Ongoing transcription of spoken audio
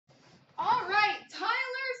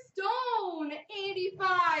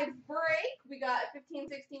that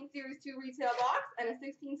 15-16 Series 2 retail box and a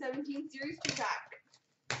 16-17 Series 2 pack.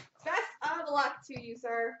 Best of luck to you,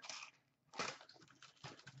 sir.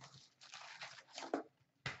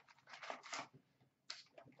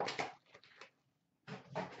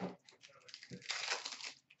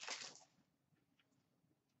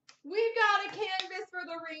 We've got a canvas for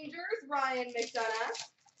the Rangers, Ryan McDonough.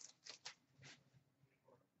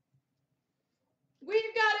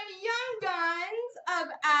 We've got a Young Guns of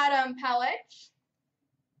Adam Pelech.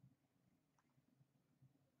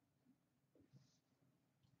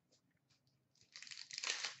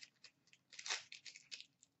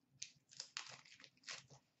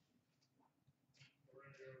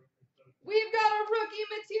 We've got a Rookie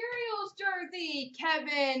Materials jersey,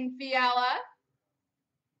 Kevin Fiala.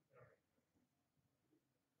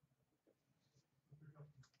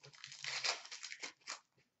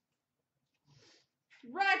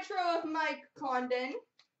 Retro of Mike Condon.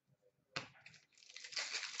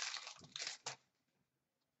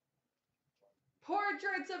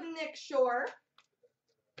 Portraits of Nick Shore.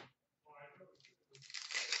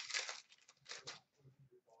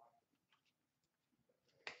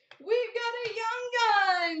 We've got a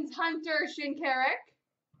Young Guns, Hunter Shinkarik.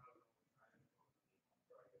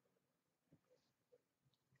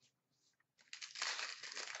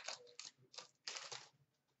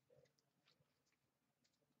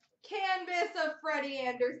 Canvas of Freddie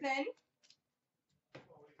Anderson.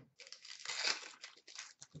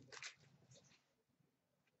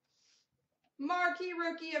 Marquee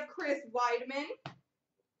rookie of Chris Weidman.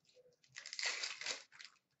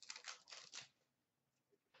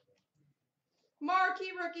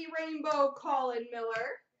 Marquee rookie rainbow Colin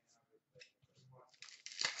Miller.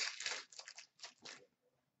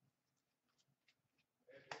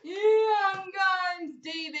 Young Guns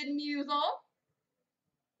David Musel.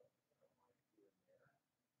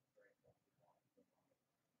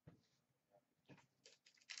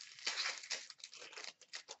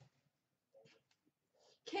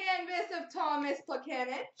 Canvas of Thomas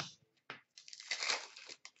Plekanec.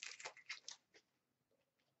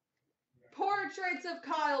 Portraits of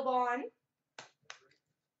Kyle Bond.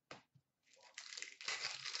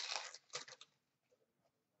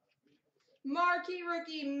 Marquee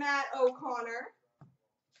rookie Matt O'Connor.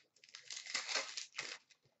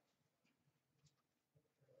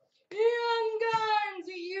 Young Guns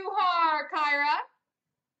CloutsnChara.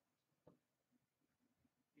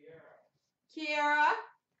 Kiera.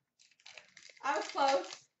 I was close.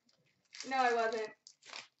 No, I wasn't.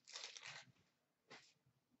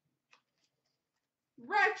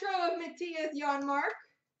 Retro of Matthias Janmark.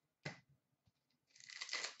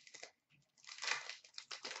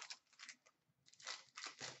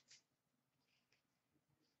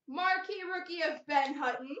 Marquee rookie of Ben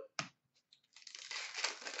Hutton.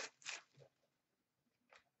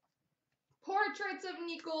 Portraits of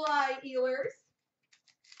Nikolai Ehlers.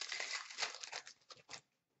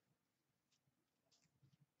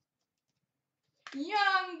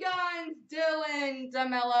 Young Guns Dylan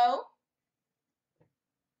DeMello.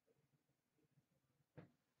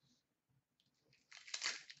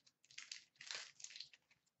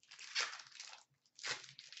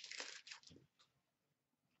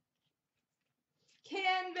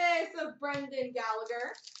 Canvas of Brendan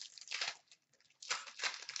Gallagher.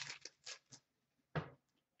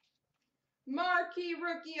 Marquee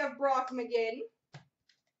rookie of Brock McGinn.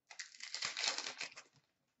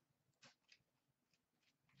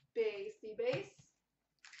 Basey base.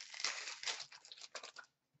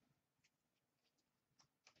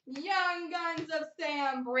 Young Guns of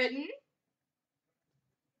Sam Britton.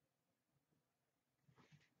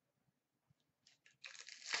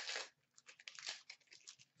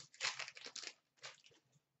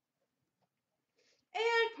 And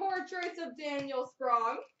portraits of Daniel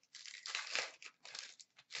Sprong.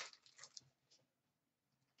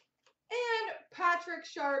 And Patrick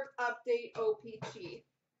Sharp update OPG.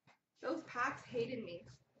 Those packs hated me.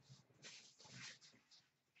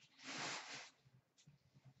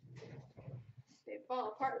 They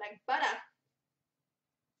fall apart like butter.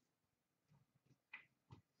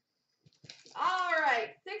 All right,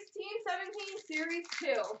 16-17 Series 2.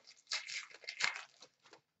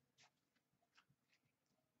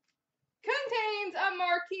 Contains a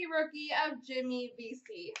marquee rookie of Jimmy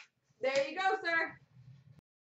VC. There you go, sir.